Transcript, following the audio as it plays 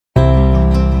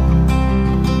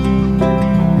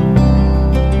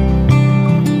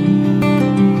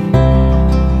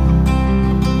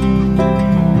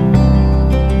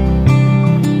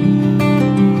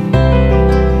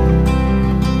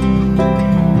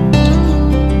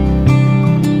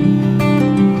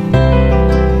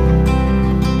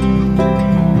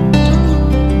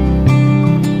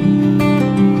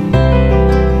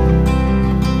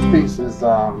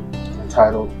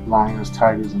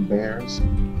tigers and bears.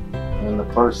 And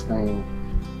the first thing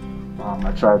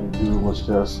I tried to do was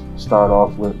just start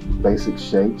off with basic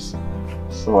shapes.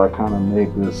 So I kind of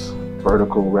made this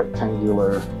vertical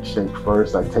rectangular shape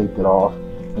first. I taped it off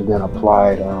and then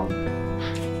applied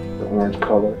the orange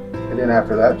color. And then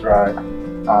after that dried,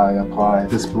 I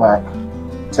applied this black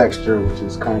texture, which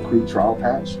is concrete trowel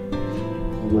patch,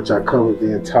 in which I covered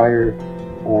the entire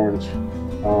orange.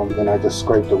 Then I just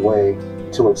scraped away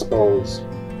to expose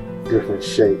different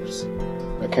shapes.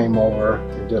 I came over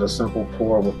and did a simple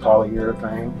pour with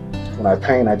polyurethane. When I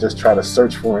paint, I just try to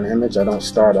search for an image. I don't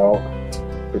start out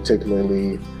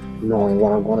particularly knowing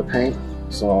what I'm going to paint.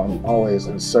 So I'm always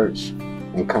in search,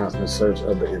 in constant search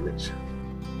of the image.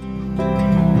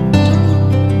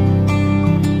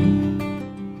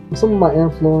 Some of my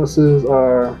influences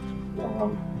are a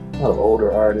lot of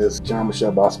older artists,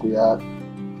 Jean-Michel Basquiat.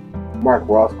 Mark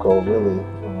Rothko really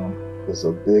is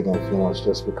a big influence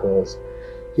just because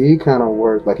he kind of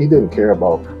worked, like he didn't care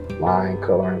about line,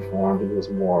 color, and form. He was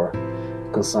more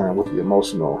concerned with the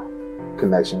emotional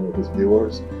connection with his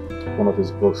viewers. One of his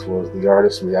books was The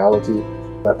Artist's Reality.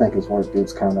 I think his work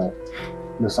gets kind of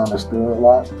misunderstood a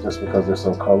lot just because they're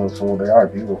so colorful. They are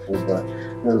beautiful, but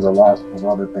there's a lot of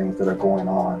other things that are going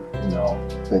on, you know,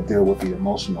 that deal with the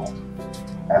emotional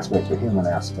aspect, the human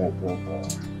aspect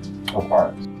of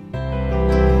art.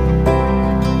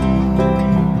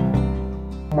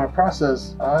 My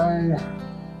process, I'm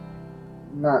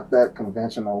not that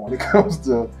conventional when it comes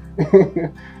to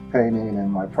painting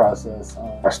and my process.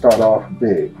 I start off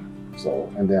big,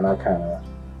 and then I kind of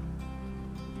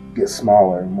get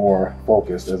smaller and more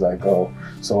focused as I go.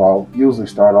 So I'll usually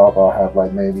start off, I'll have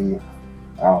like maybe,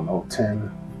 I don't know,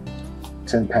 10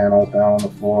 panels down on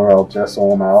the floor. I'll gesso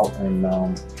them out and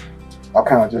I'll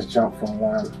kind of just jump from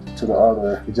one to the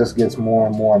other. It just gets more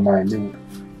and more minute,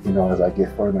 you know, as I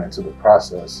get further into the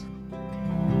process.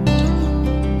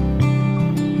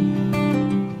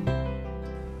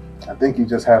 I think you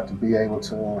just have to be able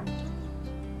to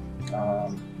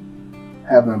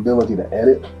have an ability to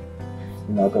edit,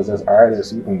 you know, because as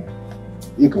artists, you can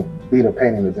beat a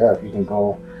painting to death. You can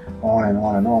go on and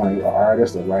on and on. You're an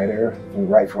artist, a writer, and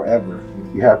write forever.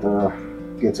 You have to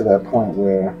get to that point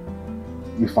where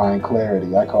you find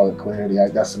clarity. I call it clarity.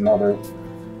 That's another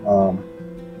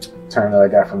term that I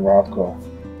got from Rothko.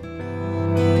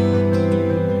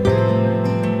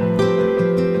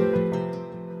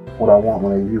 What I want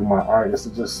when I view my art is to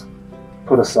just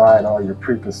put aside all your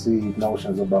preconceived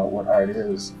notions about what art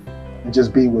is and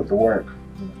just be with the work.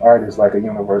 Art is like a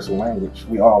universal language.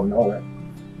 We all know it.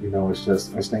 You know, it's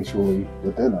just instinctually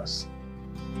within us.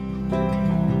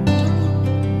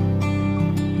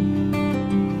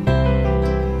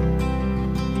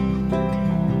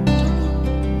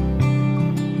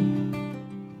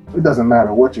 It doesn't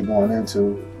matter what you're going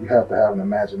into, you have to have an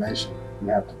imagination. You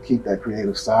have to keep that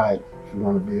creative side. If you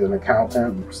want to be an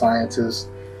accountant, a scientist,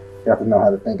 you have to know how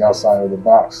to think outside of the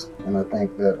box. And I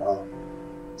think that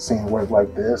seeing work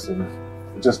like this and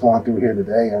just going through here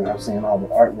today and I'm seeing all the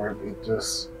artwork, it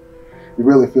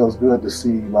really feels good to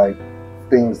see like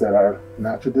things that are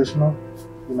not traditional,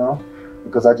 you know,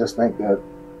 because I just think that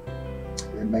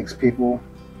it makes people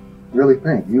really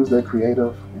think, use their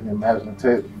creative and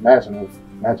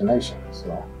imagination.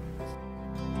 So.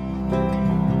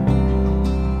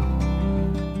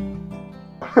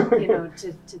 You know,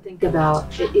 to think about,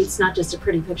 it's not just a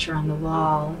pretty picture on the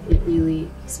wall, it really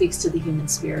speaks to the human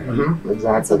spirit. Mm-hmm,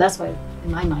 exactly. And so that's why,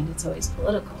 in my mind, it's always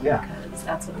political, yeah, because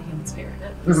that's what the human spirit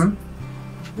is.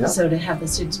 Mm-hmm. Yeah. So to have the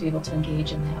students be able to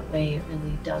engage in that way, it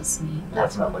really does mean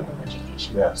that's what liberal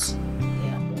education is.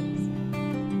 Yeah.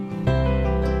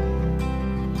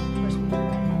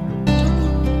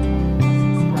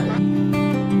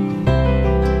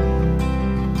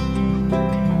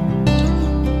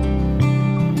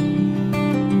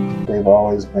 They've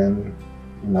always been,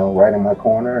 you know, right in my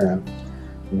corner and,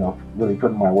 you know, really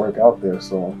putting my work out there.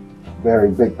 So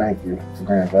very big thank you to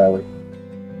Grand Valley.